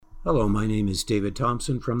Hello, my name is David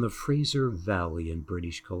Thompson from the Fraser Valley in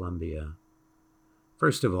British Columbia.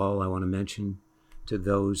 First of all, I want to mention to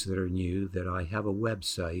those that are new that I have a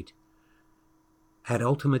website at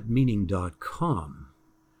ultimatemeaning.com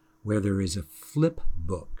where there is a flip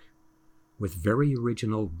book with very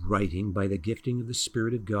original writing by the gifting of the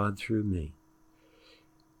Spirit of God through me.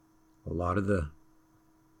 A lot of the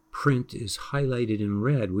print is highlighted in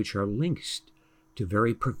red, which are links to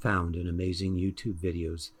very profound and amazing YouTube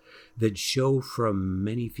videos that show from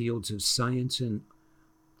many fields of science and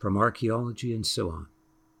from archaeology and so on.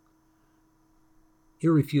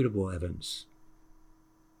 Irrefutable evidence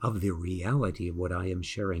of the reality of what I am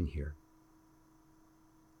sharing here.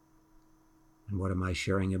 And what am I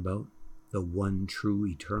sharing about? The one true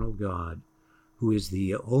eternal God, who is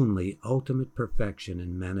the only ultimate perfection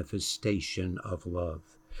and manifestation of love.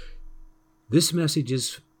 This message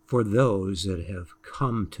is for those that have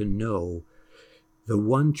come to know the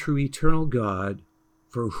one true eternal God,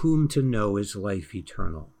 for whom to know is life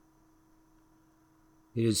eternal.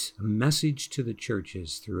 It is a message to the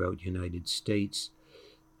churches throughout the United States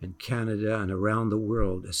and Canada and around the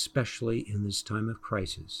world, especially in this time of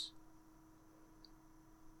crisis.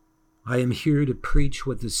 I am here to preach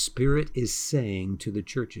what the Spirit is saying to the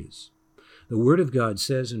churches. The Word of God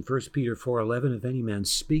says in 1 Peter 4:11, if any man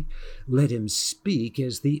speak, let him speak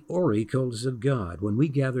as the oracles of God. When we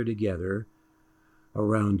gather together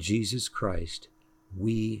around Jesus Christ,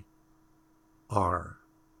 we are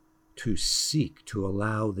to seek to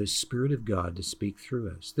allow the Spirit of God to speak through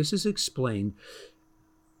us. This is explained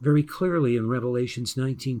very clearly in Revelations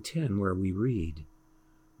 19:10, where we read,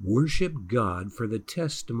 worship God, for the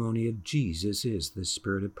testimony of Jesus is the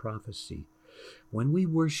spirit of prophecy. When we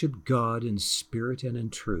worship God in spirit and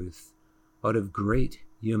in truth, out of great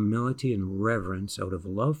humility and reverence, out of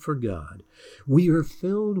love for God, we are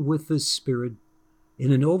filled with the Spirit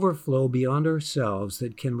in an overflow beyond ourselves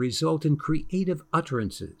that can result in creative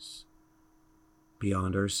utterances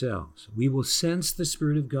beyond ourselves. We will sense the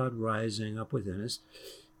Spirit of God rising up within us.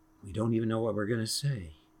 We don't even know what we're going to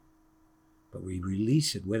say, but we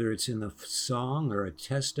release it, whether it's in a song or a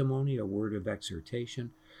testimony, a word of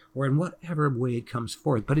exhortation, or in whatever way it comes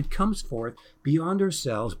forth. But it comes forth beyond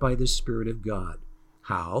ourselves by the Spirit of God.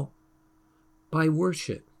 How? By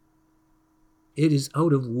worship. It is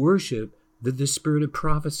out of worship that the spirit of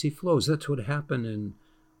prophecy flows. That's what happened in,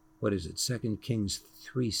 2 Kings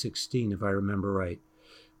 3:16, if I remember right.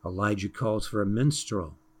 Elijah calls for a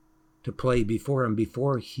minstrel to play before him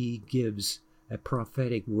before he gives a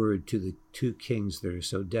prophetic word to the two kings that are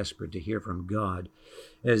so desperate to hear from God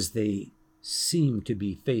as they seem to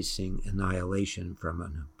be facing annihilation from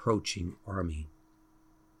an approaching army.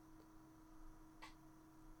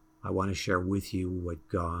 I want to share with you what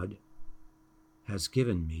God has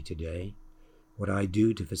given me today, what I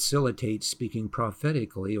do to facilitate speaking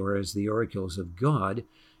prophetically, or as the oracles of God.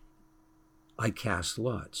 I cast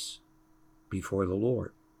lots before the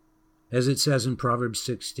Lord. As it says in Proverbs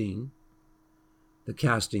 16, the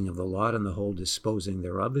casting of the lot and the whole disposing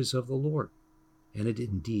thereof is of the Lord. And it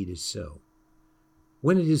indeed is so,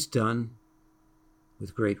 when it is done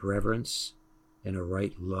with great reverence and a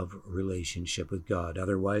right love relationship with God.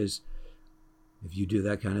 Otherwise, if you do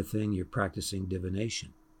that kind of thing, you're practicing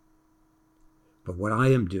divination. But what I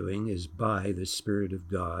am doing is by the Spirit of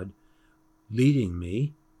God leading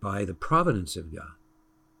me by the providence of God.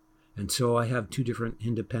 And so I have two different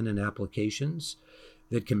independent applications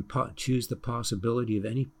that can choose the possibility of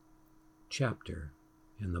any chapter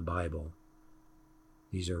in the Bible.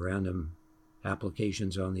 These are random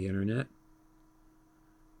applications on the internet.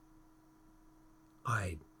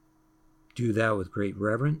 I do that with great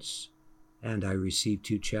reverence, and I receive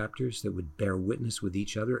two chapters that would bear witness with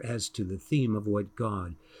each other as to the theme of what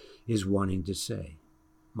God is wanting to say.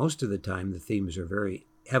 Most of the time, the themes are very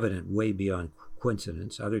evident, way beyond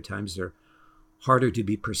coincidence. Other times, they're harder to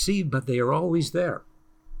be perceived, but they are always there.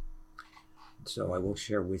 So I will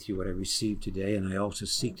share with you what I received today, and I also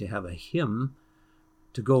seek to have a hymn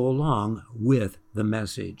to go along with the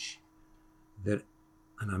message. And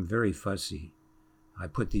I'm very fussy. I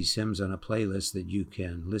put these hymns on a playlist that you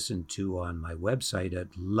can listen to on my website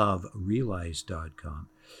at loverealized.com,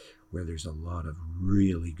 where there's a lot of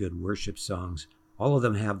really good worship songs. All of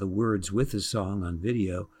them have the words with the song on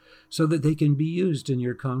video so that they can be used in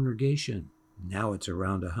your congregation. Now it's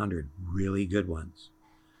around 100 really good ones.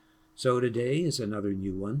 So today is another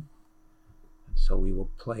new one. So we will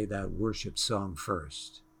play that worship song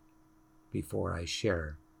first before I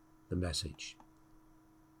share the message.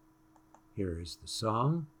 Here is the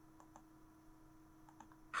song.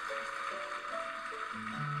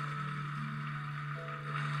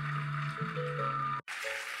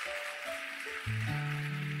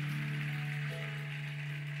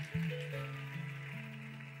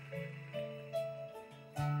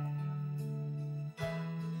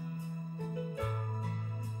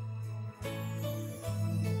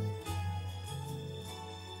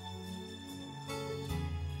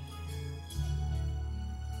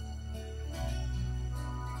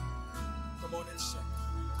 Come on and sing.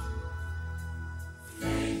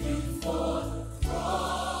 Thank you for the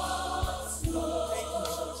cross, Lord. Thank you,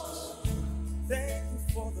 Jesus. Thank you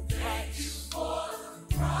for the price. For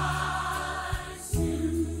the price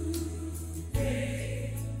you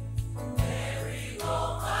paid, bearing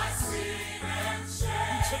all my sin and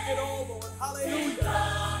shame. You took it all, Lord. Hallelujah.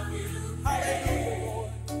 Love you, Hallelujah, Lord.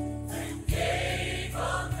 and gave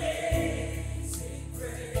amazing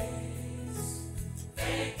grace.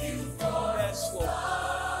 Thank you for Yes, Lord.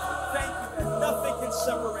 Thank you that nothing can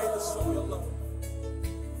separate us from your love.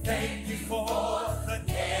 Thank you for the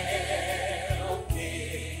nail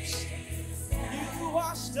pierced. You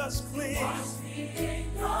washed us clean.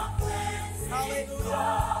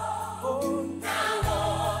 Hallelujah. Oh, now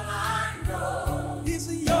all I know He's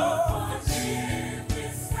yours.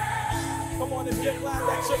 Come on, if you're glad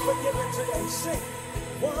that you're forgiven today, sing.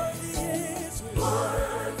 Worthy is the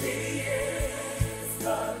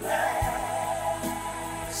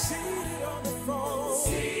Lamb seated on the throne.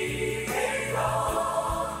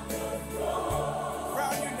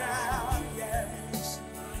 Crown you now, yes.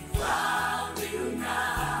 Crown you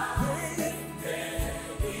now.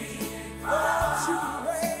 Words you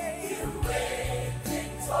reign. You reign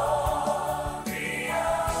victorious.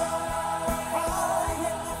 High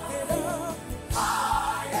and lifted up.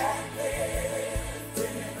 High and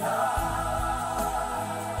lifted up.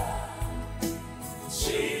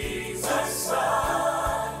 Jesus,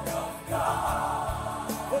 Son of God.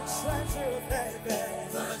 The treasure of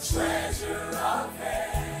heaven. The treasure of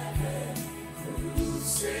heaven.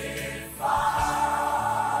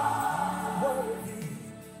 Crucified. Worthy.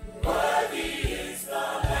 Worthy is the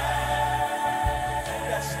Lamb.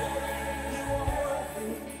 Yes, Lord. You are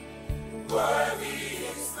worthy. Worthy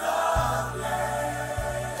is the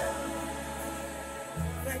Lamb.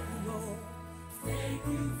 Thank you, Lord. Thank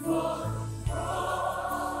you for the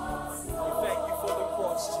cross. Thank you for the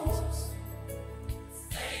cross, Jesus.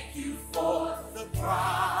 Thank you for The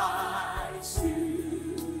price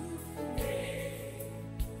you paid,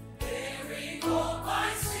 bearing all my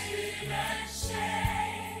sin and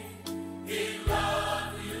shame. In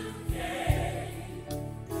love you gave,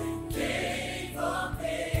 and gave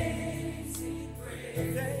amazing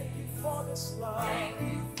grace. Thank you for this love. Thank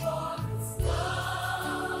you for this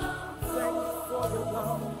love. Thank you for your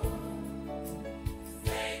love.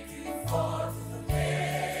 Thank you for the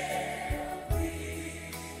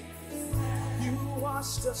You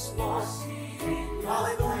washed us, Lord.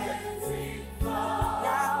 Hallelujah.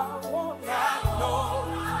 Now all I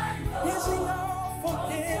know is your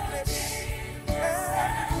forgiveness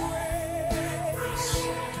and grace.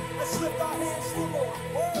 Let's lift our hands to the Lord.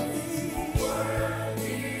 Worthy.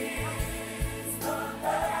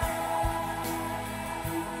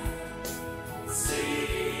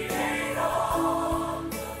 seated on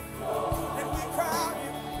the throne. And we crown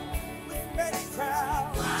you with many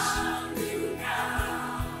crowns. Crown you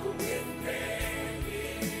now with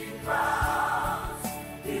many crowns.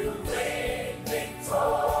 You reign victorious.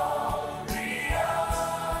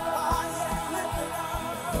 High and lifted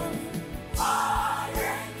up. High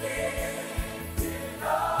and lifted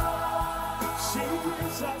up.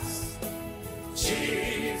 Jesus.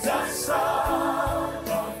 Jesus, Son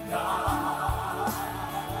of God,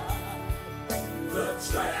 the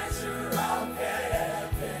treasure of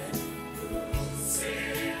heaven,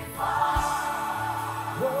 crucified.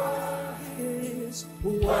 Worthy is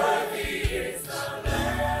the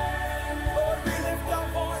Lamb. Lord, we lift our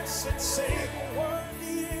voice and sing,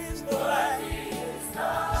 worthy is the Lamb.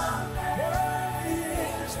 Worthy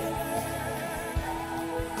is the Lamb.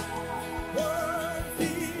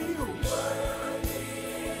 Worthy.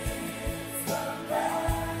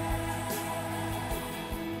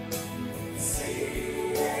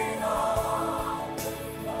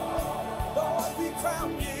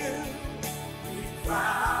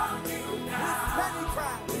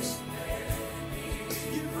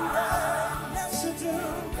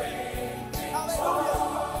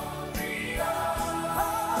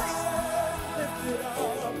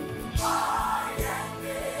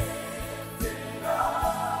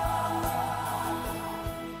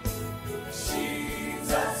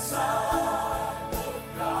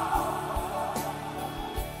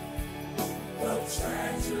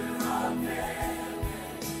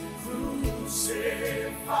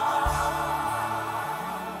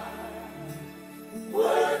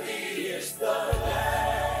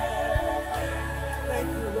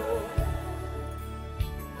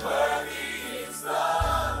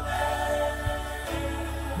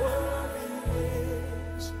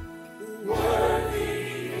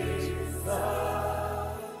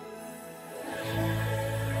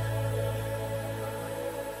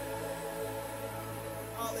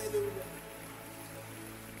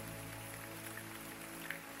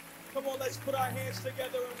 Let's put our hands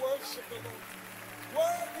together and worship the Lord.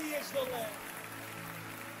 Worthy is the Lamb.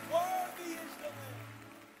 Worthy is the Lamb.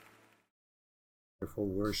 Wonderful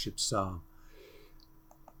worship song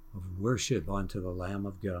of worship unto the Lamb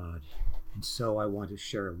of God. And so I want to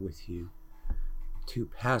share with you two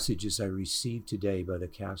passages I received today by the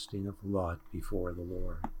casting of lot before the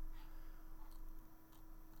Lord.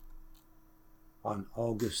 On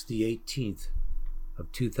August the 18th of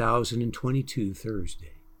 2022,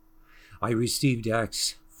 Thursday, I received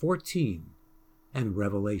Acts 14 and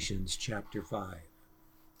Revelations chapter 5.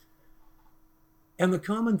 And the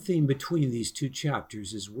common theme between these two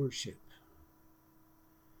chapters is worship.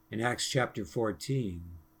 In Acts chapter 14,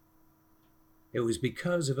 it was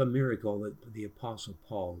because of a miracle that the Apostle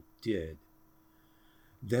Paul did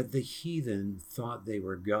that the heathen thought they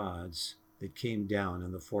were gods that came down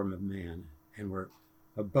in the form of man and were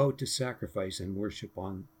about to sacrifice and worship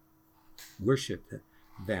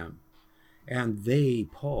them. And they,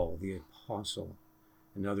 Paul, the apostle,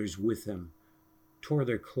 and others with him, tore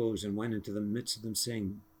their clothes and went into the midst of them,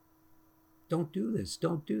 saying, "Don't do this,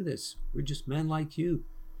 don't do this. We're just men like you.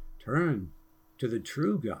 Turn to the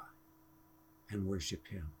true God and worship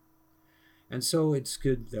him." And so it's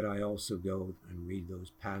good that I also go and read those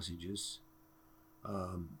passages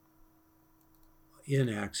in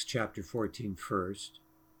Acts chapter 14 first.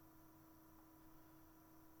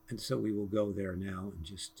 And so we will go there now and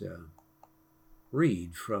just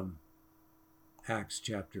read from Acts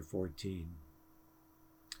chapter 14.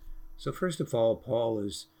 So first of all, Paul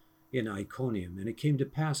is in Iconium, and it came to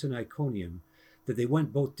pass in Iconium that they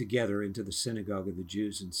went both together into the synagogue of the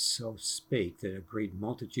Jews, and so spake that a great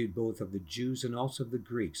multitude both of the Jews and also of the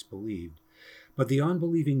Greeks believed. But the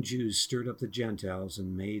unbelieving Jews stirred up the Gentiles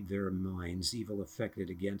and made their minds evil affected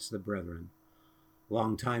against the brethren.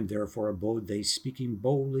 Long time therefore abode they, speaking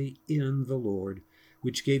boldly in the Lord,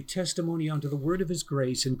 which gave testimony unto the word of his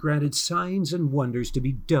grace, and granted signs and wonders to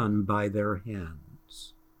be done by their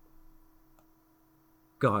hands.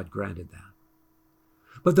 God granted that.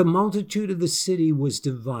 But the multitude of the city was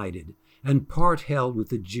divided, and part held with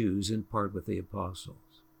the Jews and part with the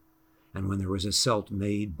apostles. And when there was assault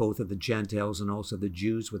made, both of the Gentiles and also the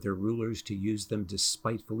Jews with their rulers, to use them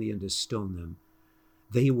despitefully and to stone them,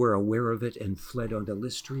 they were aware of it and fled unto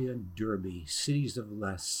Lystra and Derbe, cities of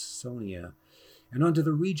Laconia, and unto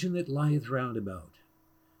the region that lieth round about.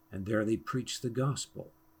 And there they preached the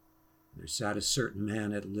gospel. There sat a certain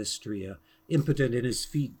man at Lystra, impotent in his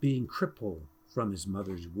feet, being crippled from his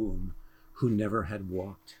mother's womb, who never had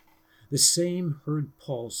walked. The same heard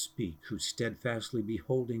Paul speak, who steadfastly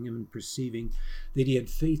beholding him and perceiving that he had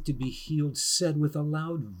faith to be healed, said with a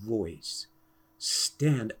loud voice,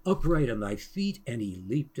 "Stand upright on thy feet," and he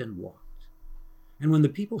leaped and walked. And when the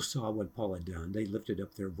people saw what Paul had done, they lifted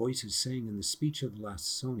up their voices, saying in the speech of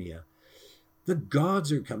Laconia, "The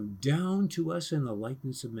gods are come down to us in the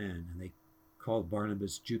likeness of man." And they called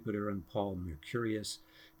Barnabas Jupiter and Paul Mercurius,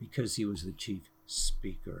 because he was the chief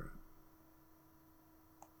speaker.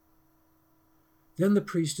 Then the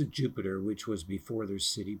priest of Jupiter, which was before their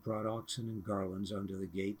city, brought oxen and garlands unto the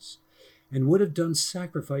gates, and would have done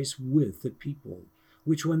sacrifice with the people,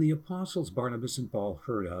 which when the apostles Barnabas and Paul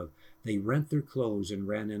heard of, they rent their clothes and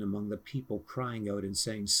ran in among the people, crying out and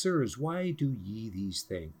saying, "Sirs, why do ye these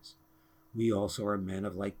things? We also are men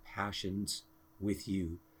of like passions with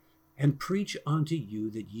you, and preach unto you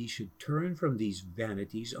that ye should turn from these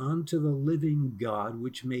vanities unto the living God,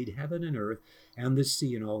 which made heaven and earth and the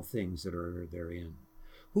sea and all things that are therein,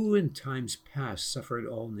 who in times past suffered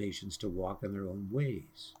all nations to walk in their own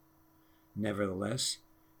ways. Nevertheless,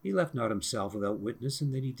 he left not himself without witness,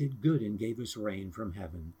 in that he did good and gave us rain from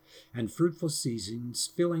heaven, and fruitful seasons,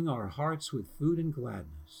 filling our hearts with food and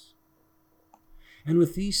gladness." And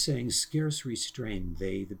with these sayings scarce restrained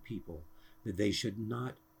they the people, that they should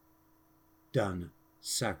not done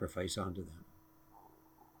sacrifice unto them.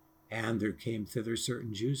 And there came thither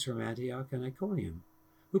certain Jews from Antioch and Iconium,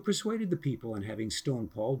 who persuaded the people, and having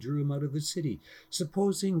stoned Paul, drew him out of the city,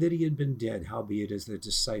 supposing that he had been dead. Howbeit, as the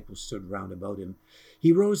disciples stood round about him,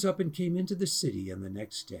 he rose up and came into the city, and the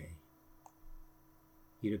next day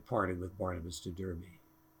he departed with Barnabas to Derbe.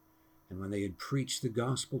 And when they had preached the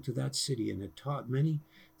gospel to that city and had taught many,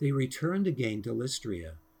 they returned again to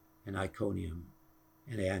Lystra and Iconium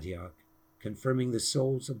and Antioch, confirming the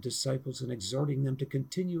souls of disciples and exhorting them to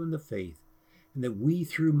continue in the faith, and that we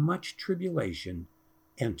through much tribulation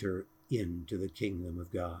enter into the kingdom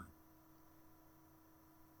of God.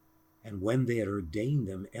 And when they had ordained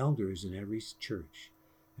them elders in every church,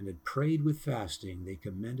 and had prayed with fasting, they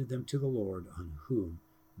commended them to the Lord, on whom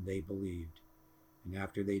they believed. And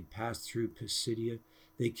after they had passed through Pisidia,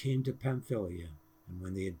 they came to Pamphylia, And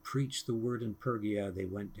when they had preached the word in Pergia, they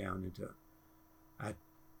went down into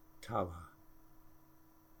Attala.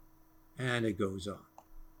 And it goes on.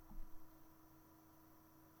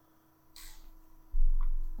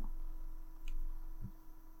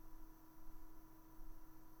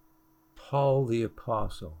 Paul the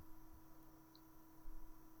Apostle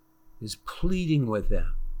is pleading with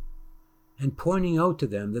them and pointing out to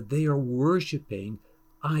them that they are worshiping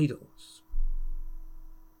idols.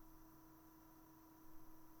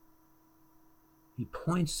 He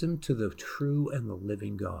points them to the true and the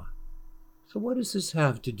living God. So what does this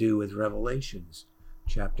have to do with Revelations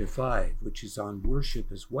chapter 5, which is on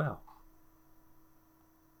worship as well?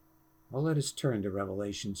 Well, let us turn to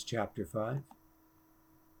Revelations chapter 5,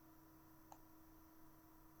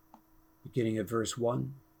 beginning at verse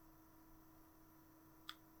 1.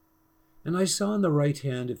 And I saw in the right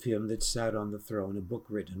hand of him that sat on the throne a book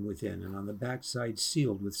written within, and on the backside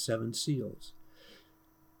sealed with 7 seals.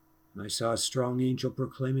 And I saw a strong angel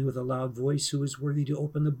proclaiming with a loud voice, Who is worthy to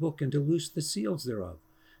open the book and to loose the seals thereof?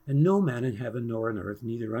 And no man in heaven nor on earth,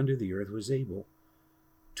 neither under the earth, was able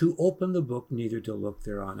to open the book, neither to look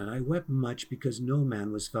thereon. And I wept much, because no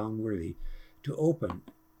man was found worthy to open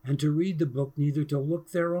and to read the book, neither to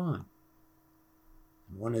look thereon.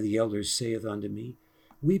 And one of the elders saith unto me,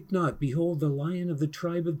 Weep not, behold, the Lion of the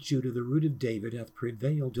tribe of Judah, the root of David, hath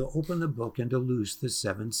prevailed to open the book and to loose the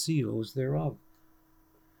 7 seals thereof.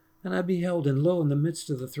 And I beheld, and lo, in the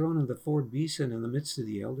midst of the throne and the 4 beasts, and in the midst of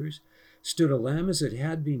the elders, stood a lamb as it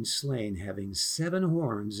had been slain, having 7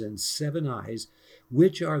 horns and 7 eyes,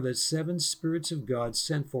 which are the 7 spirits of God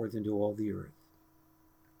sent forth into all the earth.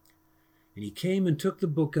 And he came and took the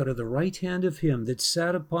book out of the right hand of him that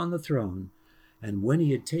sat upon the throne. And when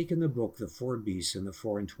he had taken the book, the 4 beasts and the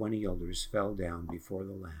 24 elders fell down before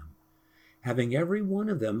the Lamb, having every one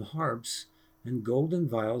of them harps and golden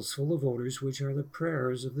vials full of odors, which are the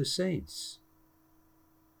prayers of the saints.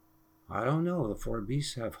 I don't know, the 4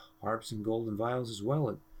 beasts have harps and golden vials as well,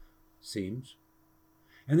 it seems.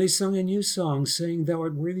 And they sung a new song, saying, Thou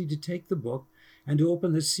art worthy to take the book and to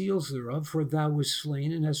open the seals thereof, for thou wast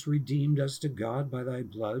slain and hast redeemed us to God by thy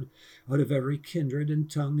blood out of every kindred and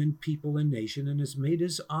tongue and people and nation, and hast made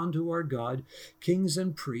us unto our God kings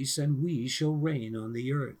and priests, and we shall reign on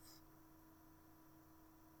the earth.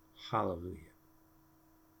 Hallelujah.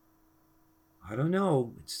 I don't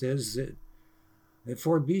know. It says that the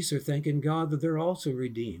 4 beasts are thanking God that they're also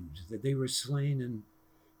redeemed, that they were slain and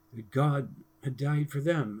that God had died for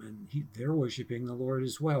them, and they're worshiping the Lord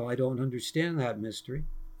as well. I don't understand that mystery.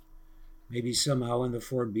 Maybe somehow in the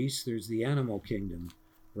 4 beasts there's the animal kingdom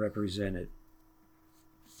represented,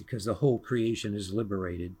 because the whole creation is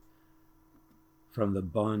liberated from the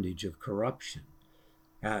bondage of corruption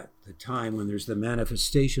at the time when there's the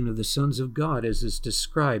manifestation of the sons of God, as is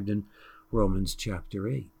described in Romans chapter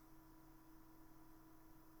 8.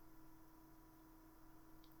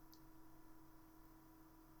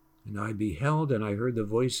 And I beheld, and I heard the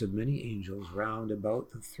voice of many angels round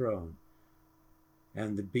about the throne,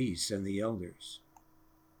 and the beasts and the elders.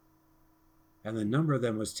 And the number of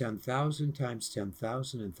them was 10,000 times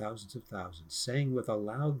 10,000 and thousands of thousands, saying with a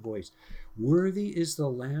loud voice, Worthy is the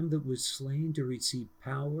Lamb that was slain to receive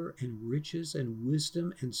power and riches and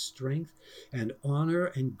wisdom and strength and honor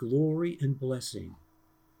and glory and blessing.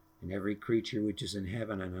 And every creature which is in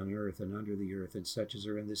heaven and on earth and under the earth, and such as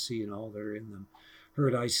are in the sea and all that are in them,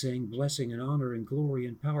 heard I saying, Blessing and honor and glory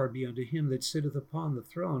and power be unto him that sitteth upon the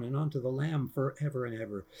throne, and unto the Lamb forever and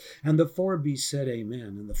ever. And the 4 beasts said,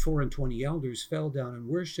 Amen. And the 24 elders fell down and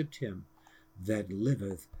worshipped him that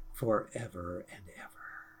liveth forever and ever.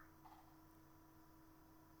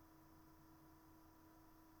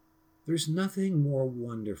 There's nothing more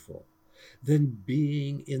wonderful than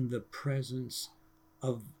being in the presence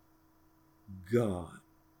of God,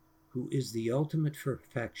 who is the ultimate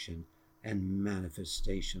perfection and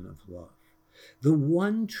manifestation of love, the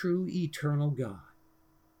one true eternal God.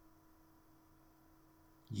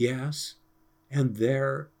 Yes, and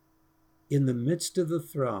there in the midst of the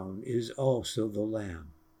throne is also the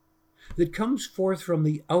Lamb that comes forth from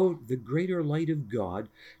the greater light of God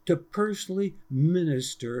to personally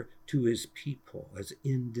minister to his people as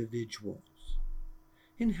individuals.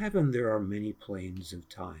 In heaven there are many planes of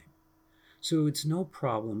time, so it's no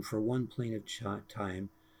problem for one plane of time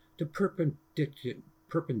to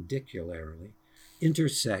perpendicularly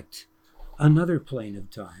intersect another plane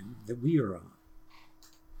of time that we are on,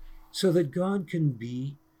 so that God can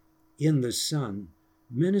be in the Son,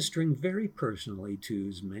 ministering very personally to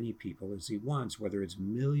as many people as he wants, whether it's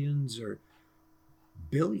millions or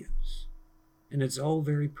billions. And it's all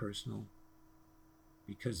very personal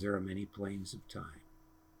because there are many planes of time.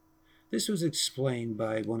 This was explained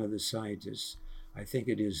by one of the scientists. I think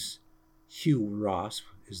it is Hugh Ross,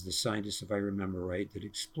 is the scientist, if I remember right, that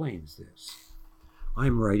explains this.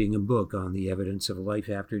 I'm writing a book on the evidence of life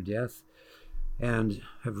after death and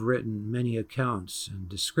have written many accounts and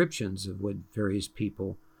descriptions of what various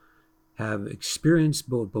people have experienced,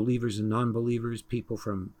 both believers and non-believers, people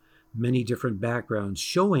from many different backgrounds,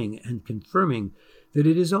 showing and confirming that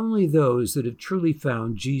it is only those that have truly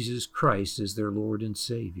found Jesus Christ as their Lord and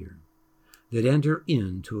Savior that enter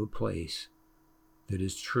into a place that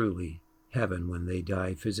is truly heaven when they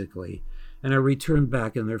die physically and are returned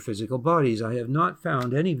back in their physical bodies. I have not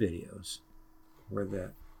found any videos where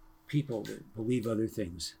the people that believe other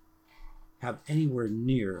things have anywhere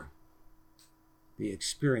near the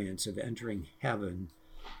experience of entering heaven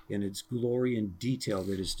in its glory and detail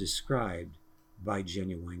that is described by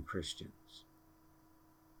genuine Christians.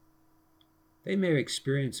 They may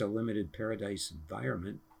experience a limited paradise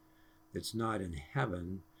environment that's not in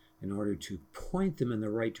heaven in order to point them in the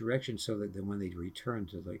right direction so that then when they return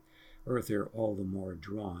to the earth, they're all the more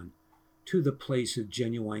drawn to the place of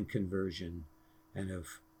genuine conversion and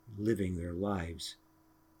of living their lives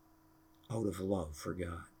out of love for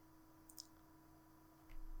God.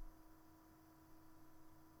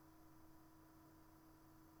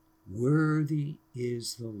 Worthy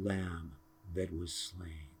is the Lamb that was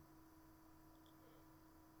slain.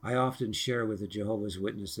 I often share with the Jehovah's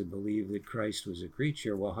Witnesses that believe that Christ was a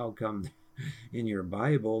creature. Well, how come in your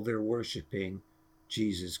Bible they're worshiping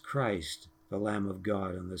Jesus Christ, the Lamb of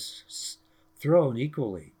God, on this throne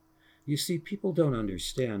equally? You see, people don't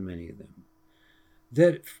understand, many of them,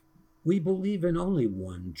 that we believe in only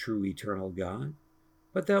one true eternal God,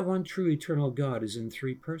 but that one true eternal God is in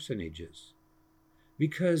three personages.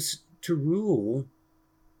 Because to rule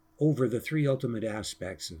over the three ultimate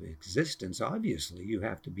aspects of existence, obviously you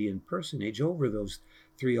have to be in personage over those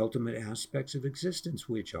three ultimate aspects of existence,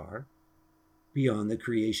 which are beyond the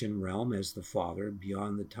creation realm as the Father,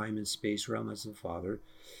 beyond the time and space realm as the Father,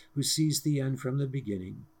 who sees the end from the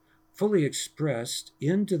beginning, fully expressed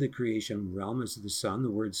into the creation realm as the Son.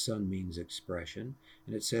 The word Son means expression,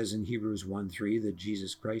 and it says in Hebrews 1:3 that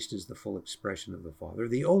Jesus Christ is the full expression of the Father,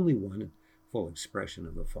 the only one full expression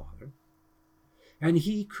of the Father. And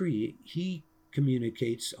he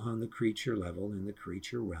communicates on the creature level, in the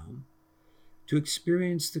creature realm, to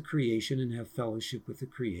experience the creation and have fellowship with the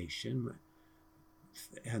creation.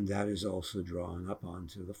 And that is also drawn up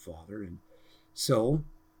onto the Father. And so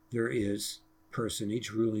there is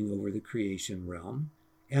personage ruling over the creation realm.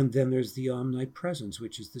 And then there's the omnipresence,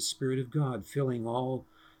 which is the Spirit of God filling all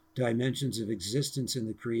dimensions of existence in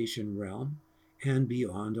the creation realm and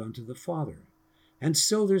beyond onto the Father. And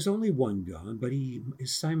so there's only one God, but he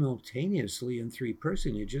is simultaneously in three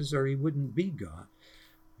personages, or he wouldn't be God,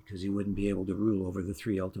 because he wouldn't be able to rule over the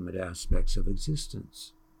three ultimate aspects of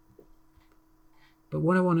existence. But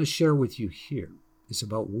what I want to share with you here is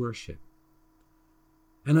about worship,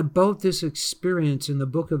 and about this experience in the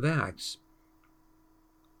book of Acts,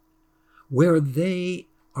 where they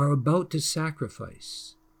are about to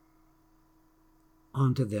sacrifice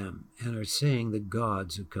unto them and are saying the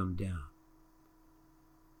gods have come down.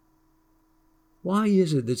 Why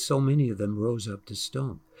is it that so many of them rose up to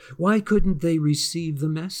stone? Why couldn't they receive the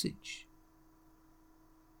message?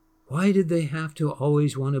 Why did they have to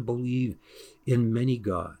always want to believe in many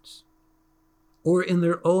gods or in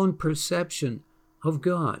their own perception of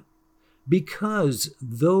God? Because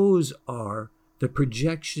those are the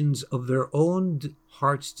projections of their own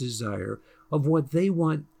heart's desire of what they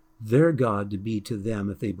want their God to be to them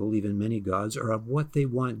if they believe in many gods, or of what they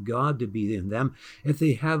want God to be in them if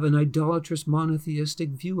they have an idolatrous monotheistic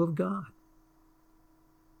view of God.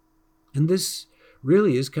 And this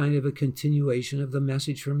really is kind of a continuation of the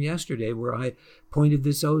message from yesterday, where I pointed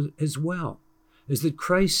this out as well, is that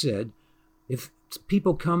Christ said, if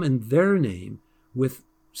people come in their name with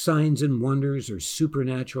signs and wonders or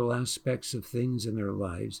supernatural aspects of things in their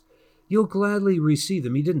lives, you'll gladly receive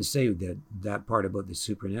them. He didn't say that part about the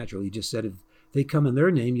supernatural. He just said, if they come in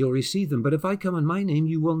their name, you'll receive them. But if I come in my name,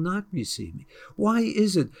 you will not receive me. Why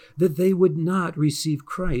is it that they would not receive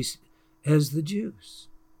Christ as the Jews?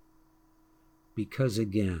 Because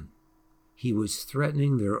again, he was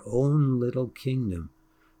threatening their own little kingdom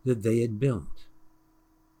that they had built.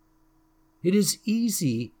 It is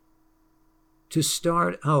easy to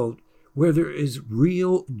start out where there is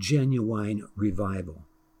real, genuine revival,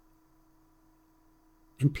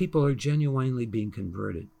 and people are genuinely being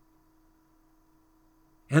converted.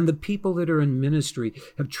 And the people that are in ministry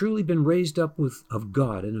have truly been raised up of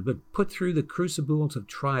God and have been put through the crucibles of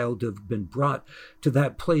trial to have been brought to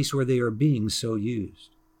that place where they are being so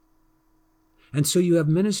used. And so you have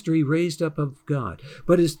ministry raised up of God.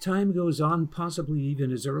 But as time goes on, possibly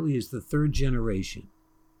even as early as the third generation,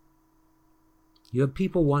 you have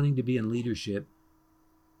people wanting to be in leadership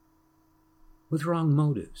with wrong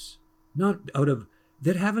motives,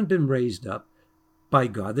 that haven't been raised up by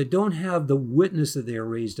God, that don't have the witness that they are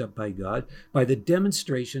raised up by God, by the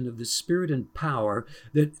demonstration of the Spirit and power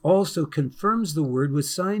that also confirms the word with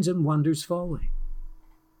signs and wonders following.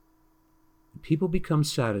 People become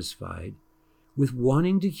satisfied with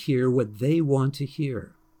wanting to hear what they want to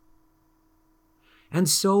hear. And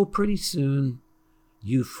so pretty soon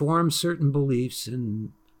you form certain beliefs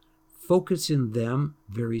and focus in them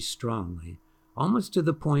very strongly, almost to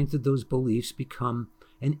the point that those beliefs become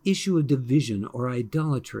an issue of division or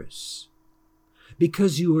idolatrous,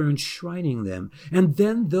 because you are enshrining them. And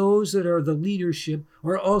then those that are the leadership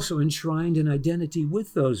are also enshrined in identity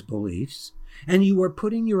with those beliefs, and you are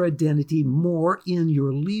putting your identity more in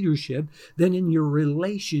your leadership than in your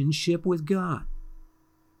relationship with God.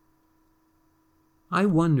 I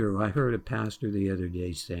heard a pastor the other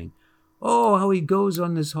day saying, how he goes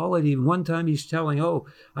on this holiday. One time he's telling,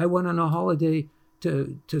 I went on a holiday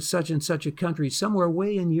to such and such a country, somewhere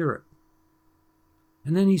way in Europe.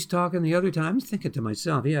 And then he's talking the other time, I'm thinking to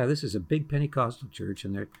myself, this is a big Pentecostal church,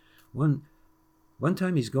 and one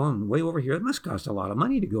time he's going way over here. It must cost a lot of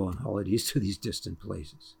money to go on holidays to these distant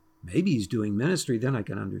places. Maybe he's doing ministry, then I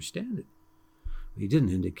can understand it. He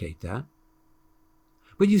didn't indicate that.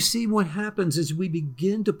 But you see, what happens is we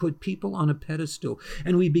begin to put people on a pedestal,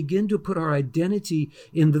 and we begin to put our identity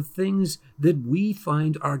in the things that we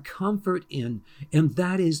find our comfort in, and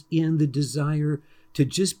that is in the desire to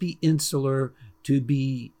just be insular, to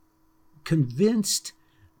be convinced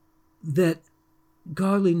that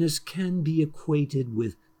godliness can be equated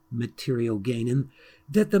with material gain, and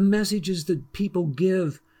that the messages that people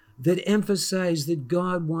give that emphasize that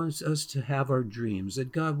God wants us to have our dreams,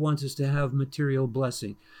 that God wants us to have material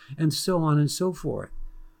blessing, and so on and so forth,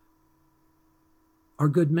 are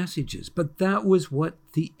good messages. But that was what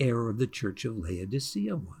the error of the church of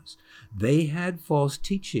Laodicea was. They had false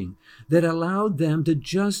teaching that allowed them to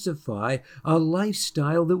justify a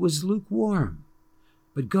lifestyle that was lukewarm.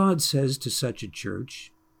 But God says to such a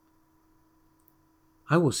church,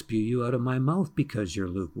 I will spew you out of my mouth because you're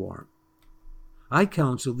lukewarm. I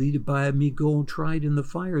counsel thee to buy of me gold tried in the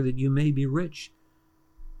fire, that you may be rich,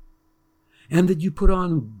 and that you put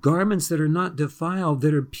on garments that are not defiled,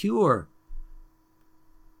 that are pure.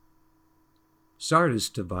 Sardis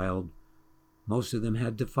defiled. Most of them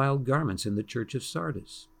had defiled garments in the church of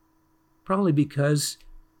Sardis, probably because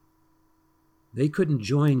they couldn't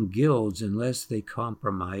join guilds unless they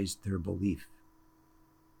compromised their belief.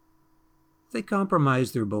 If they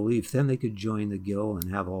compromised their belief, then they could join the guild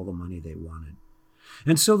and have all the money they wanted.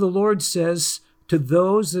 And so the Lord says to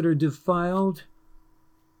those that are defiled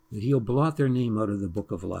that he'll blot their name out of the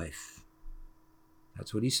book of life.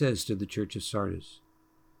 That's what he says to the church of Sardis.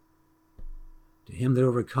 To him that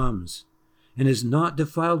overcomes and is not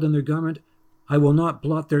defiled in their garment, I will not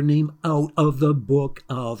blot their name out of the book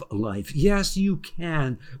of life. Yes, you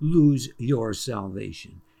can lose your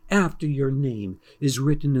salvation after your name is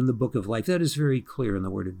written in the book of life. That is very clear in the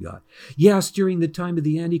Word of God. Yes, during the time of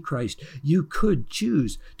the Antichrist, you could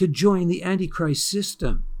choose to join the Antichrist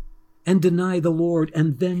system and deny the Lord,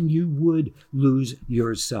 and then you would lose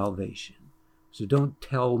your salvation. So don't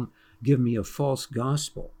give me a false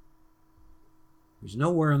gospel. There's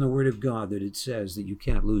nowhere in the Word of God that it says that you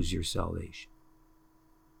can't lose your salvation.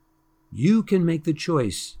 You can make the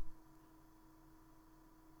choice.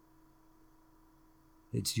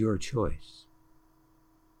 It's your choice.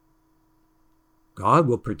 God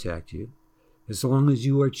will protect you as long as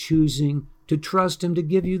you are choosing to trust him to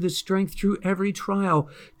give you the strength through every trial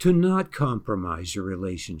to not compromise your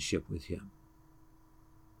relationship with him.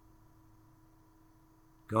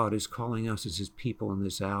 God is calling us as his people in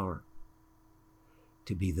this hour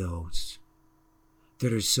to be those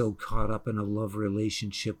that are so caught up in a love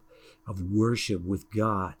relationship of worship with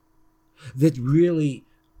God, that really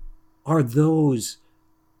are those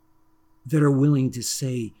that are willing to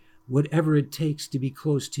say, whatever it takes to be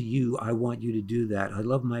close to you, I want you to do that. I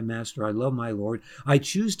love my master. I love my Lord. I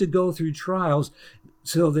choose to go through trials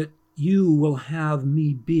so that you will have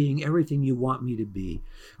me being everything you want me to be.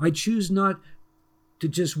 I choose not to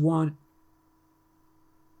just want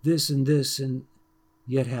this and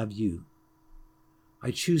yet have you. I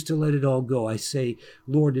choose to let it all go. I say,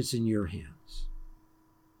 Lord, it's in your hands.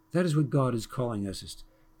 That is what God is calling us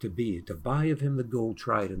to be, to buy of him the gold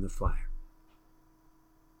tried in the fire.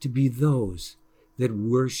 To be those that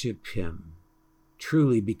worship him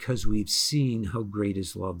truly because we've seen how great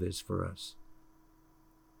his love is for us.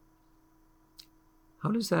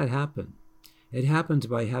 How does that happen? It happens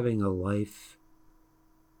by having a life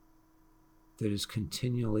that is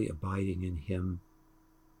continually abiding in Him,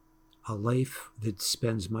 a life that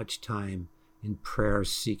spends much time in prayer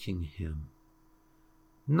seeking Him,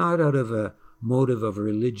 not out of a motive of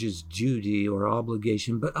religious duty or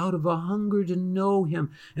obligation, but out of a hunger to know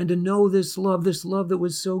Him and to know this love that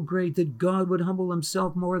was so great that God would humble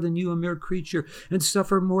Himself more than you, a mere creature, and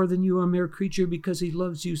suffer more than you, a mere creature, because He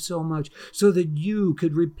loves you so much, so that you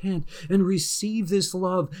could repent and receive this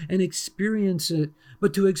love and experience it.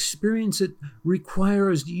 But to experience it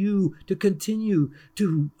requires you to continue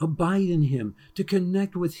to abide in Him, to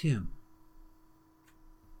connect with Him.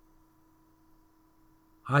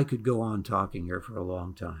 I could go on talking here for a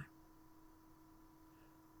long time.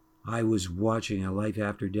 I was watching a Life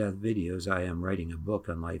After Death videos. I am writing a book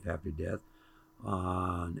on life after death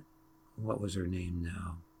on, what was her name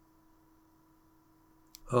now?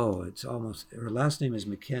 Oh, it's almost, her last name is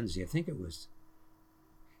Mackenzie. I think it was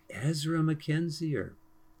Ezra Mackenzie or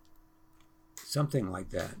something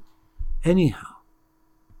like that. Anyhow,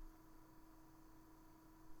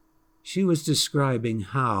 she was describing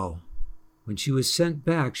how when she was sent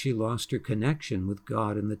back, she lost her connection with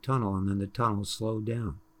God in the tunnel, and then the tunnel slowed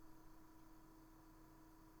down.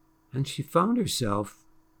 And she found herself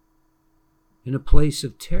in a place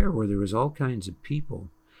of terror where there was all kinds of people.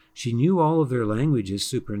 She knew all of their languages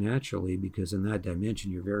supernaturally, because in that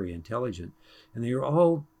dimension you're very intelligent. And they were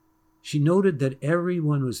all, she noted that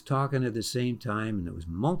everyone was talking at the same time, and there was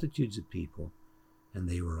multitudes of people, and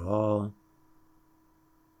they were all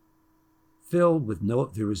filled with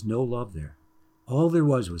there was no love there. All there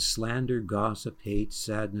was slander, gossip, hate,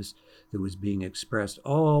 sadness that was being expressed,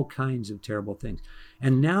 all kinds of terrible things.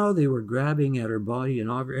 And now they were grabbing at her body, and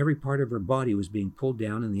every part of her body was being pulled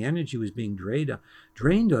down, and the energy was being drained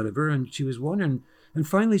out of her, and she was wondering, and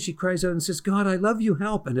finally she cries out and says, God, I love you,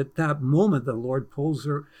 help. And at that moment, the Lord pulls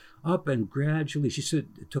her up, and gradually, she said,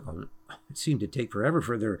 it seemed to take forever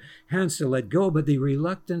for their hands to let go, but they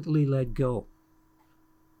reluctantly let go.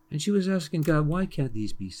 And she was asking God, why can't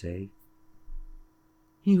these be saved?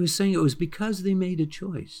 He was saying it was because they made a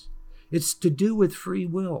choice. It's to do with free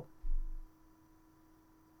will.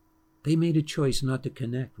 They made a choice not to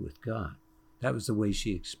connect with God. That was the way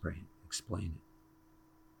she explained it.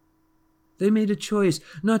 They made a choice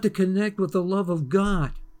not to connect with the love of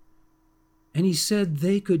God. And He said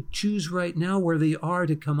they could choose right now where they are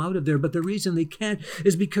to come out of there. But the reason they can't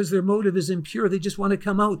is because their motive is impure. They just want to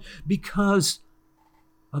come out because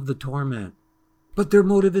of the torment. But their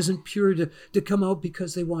motive isn't pure to come out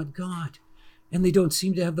because they want God. And they don't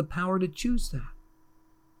seem to have the power to choose that.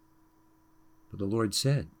 But the Lord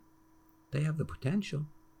said they have the potential.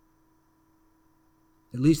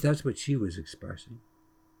 At least that's what she was expressing.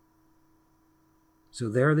 So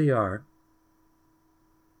there they are,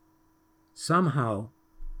 somehow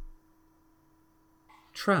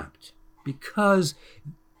trapped, because,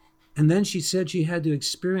 and then she said she had to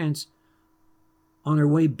experience on her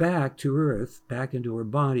way back to earth, back into her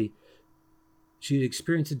body, she'd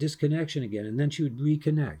experience a disconnection again, and then she would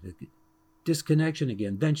reconnect. Disconnection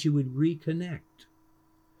again, then she would reconnect.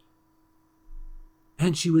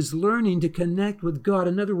 And she was learning to connect with God.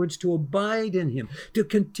 In other words, to abide in Him, to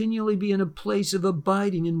continually be in a place of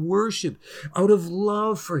abiding in worship, out of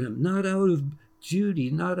love for Him, not out of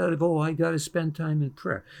duty, not out of, I got to spend time in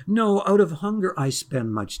prayer. No, out of hunger, I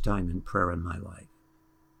spend much time in prayer in my life.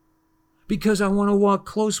 Because I want to walk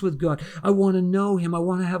close with God. I want to know Him. I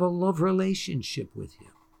want to have a love relationship with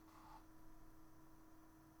Him.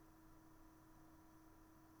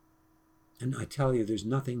 And I tell you, there's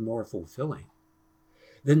nothing more fulfilling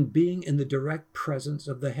than being in the direct presence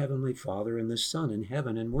of the Heavenly Father and the Son in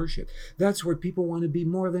heaven and worship. That's where people want to be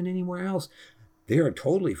more than anywhere else. They are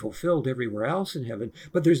totally fulfilled everywhere else in heaven,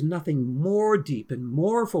 but there's nothing more deep and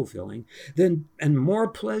more fulfilling and more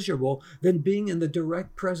pleasurable than being in the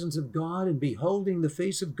direct presence of God and beholding the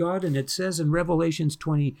face of God. And it says in Revelations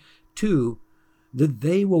 22 that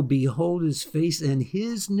they will behold His face, and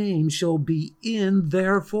His name shall be in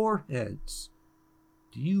their foreheads.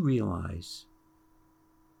 Do you realize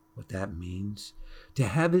what that means? To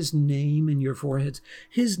have His name in your foreheads.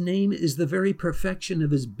 His name is the very perfection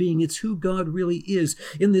of His being. It's who God really is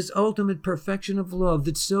in this ultimate perfection of love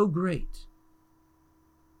that's so great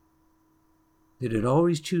that it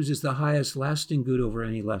always chooses the highest lasting good over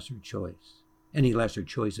any lesser choice. Any lesser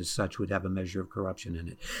choice as such would have a measure of corruption in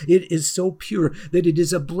it. It is so pure that it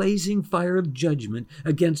is a blazing fire of judgment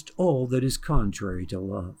against all that is contrary to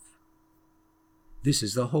love. This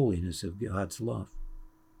is the holiness of God's love.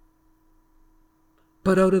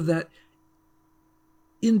 But out of that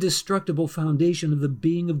indestructible foundation of the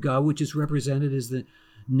being of God, which is represented as the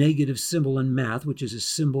negative symbol in math, which is a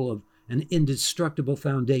symbol of an indestructible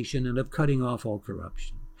foundation and of cutting off all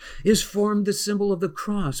corruption, is formed the symbol of the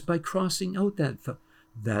cross by crossing out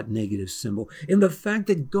that negative symbol in the fact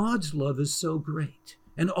that God's love is so great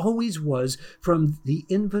and always was from the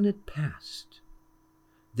infinite past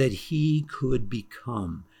that he could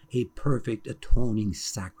become a perfect atoning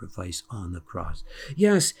sacrifice on the cross.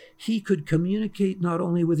 Yes, he could communicate not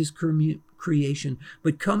only with his creation,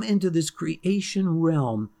 but come into this creation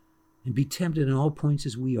realm and be tempted in all points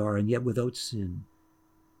as we are, and yet without sin,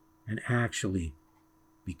 and actually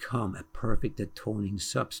become a perfect atoning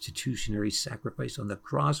substitutionary sacrifice on the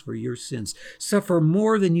cross for your sins, suffer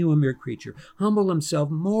more than you, a mere creature, humble himself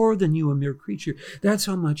more than you, a mere creature. That's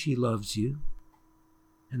how much he loves you.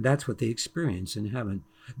 And that's what they experience in heaven.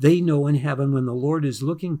 They know in heaven, when the Lord is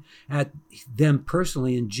looking at them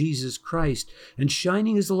personally in Jesus Christ and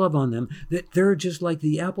shining his love on them, that they're just like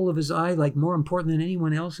the apple of his eye, like more important than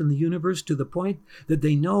anyone else in the universe, to the point that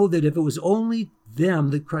they know that if it was only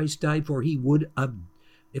them that Christ died for, he would have,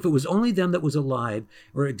 if it was only them that was alive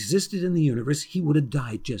or existed in the universe, he would have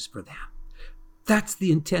died just for them. That's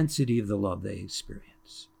the intensity of the love they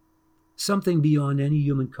experience. Something beyond any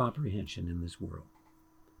human comprehension in this world.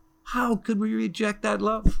 How could we reject that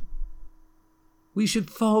love? We should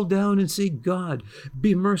fall down and say, God,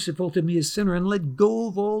 be merciful to me, a sinner, and let go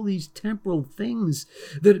of all these temporal things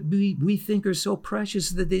that we think are so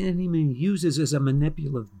precious that the enemy uses as a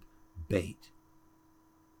manipulative bait.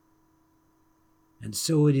 And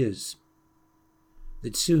so it is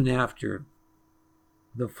that soon after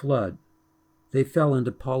the flood, they fell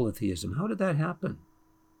into polytheism. How did that happen?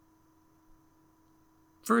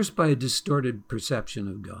 First, by a distorted perception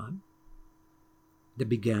of God that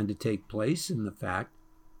began to take place in the fact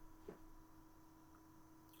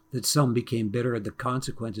that some became bitter at the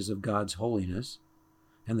consequences of God's holiness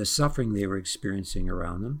and the suffering they were experiencing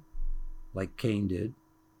around them, like Cain did.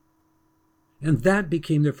 And that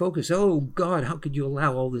became their focus. Oh, God, how could you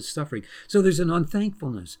allow all this suffering? So there's an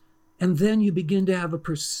unthankfulness. And then you begin to have a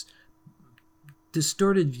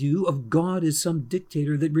distorted view of God as some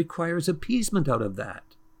dictator that requires appeasement out of that.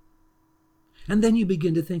 And then you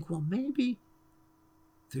begin to think, well, maybe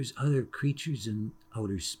there's other creatures in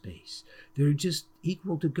outer space that are just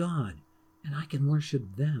equal to God, and I can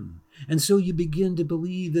worship them. And so you begin to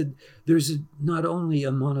believe that there's not only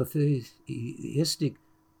a monotheistic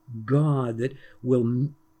God that will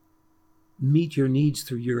meet your needs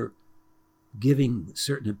through your giving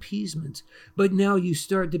certain appeasements, but now you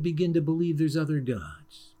start to begin to believe there's other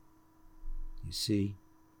gods. You see,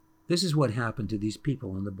 this is what happened to these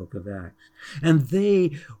people in the book of Acts. And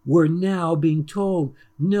they were now being told,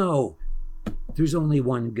 no, there's only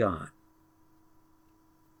one God.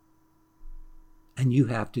 And you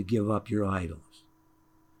have to give up your idols.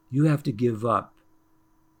 You have to give up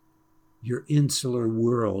your insular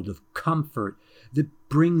world of comfort that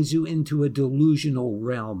brings you into a delusional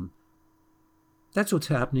realm. That's what's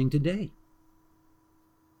happening today.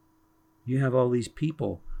 You have all these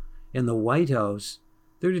people in the White House.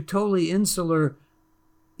 They're totally insular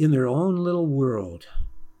in their own little world,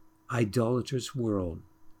 idolatrous world.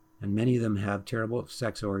 And many of them have terrible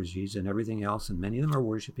sex orgies and everything else, and many of them are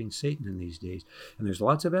worshiping Satan in these days. And there's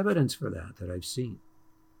lots of evidence for that I've seen.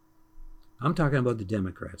 I'm talking about the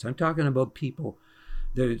Democrats. I'm talking about people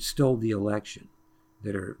that stole the election,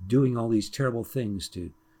 that are doing all these terrible things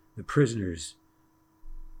to the prisoners,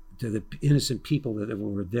 to the innocent people that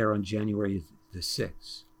were there on January the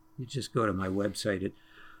 6th. You just go to my website at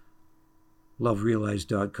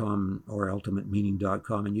loverealized.com or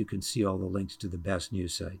ultimatemeaning.com, and you can see all the links to the best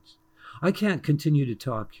news sites. I can't continue to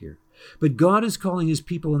talk here, but God is calling his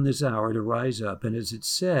people in this hour to rise up, and as it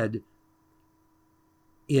said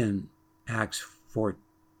in Acts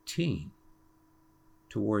 14,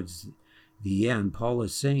 towards the end, Paul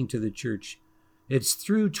is saying to the church, it's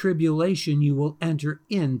through tribulation you will enter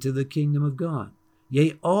into the kingdom of God.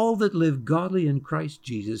 Yea, all that live godly in Christ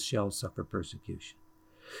Jesus shall suffer persecution.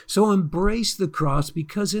 So embrace the cross,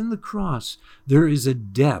 because in the cross there is a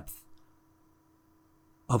depth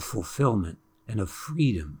of fulfillment and of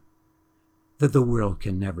freedom that the world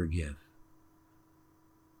can never give.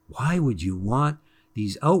 Why would you want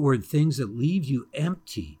these outward things that leave you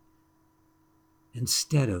empty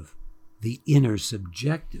instead of the inner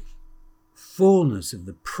subjective fullness of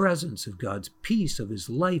the presence of God's peace, of his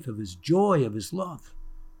life, of his joy, of his love?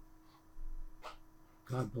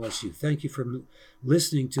 God bless you. Thank you for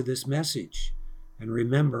listening to this message. And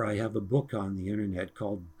remember, I have a book on the internet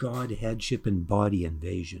called God, Headship, and Body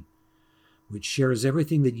Invasion, which shares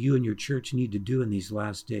everything that you and your church need to do in these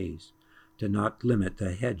last days to not limit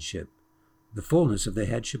the headship, the fullness of the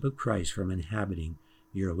headship of Christ from inhabiting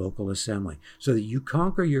your local assembly, so that you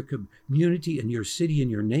conquer your community and your city and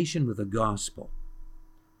your nation with the gospel.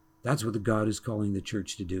 That's what God is calling the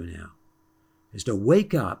church to do now, is to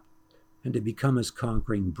wake up and to become his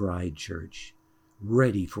conquering bride church,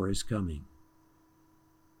 ready for his coming.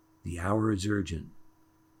 The hour is urgent,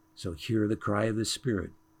 so hear the cry of the Spirit.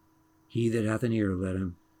 He that hath an ear, let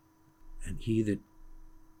him, and he that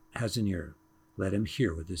has an ear, let him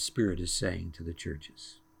hear what the Spirit is saying to the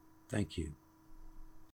churches. Thank you.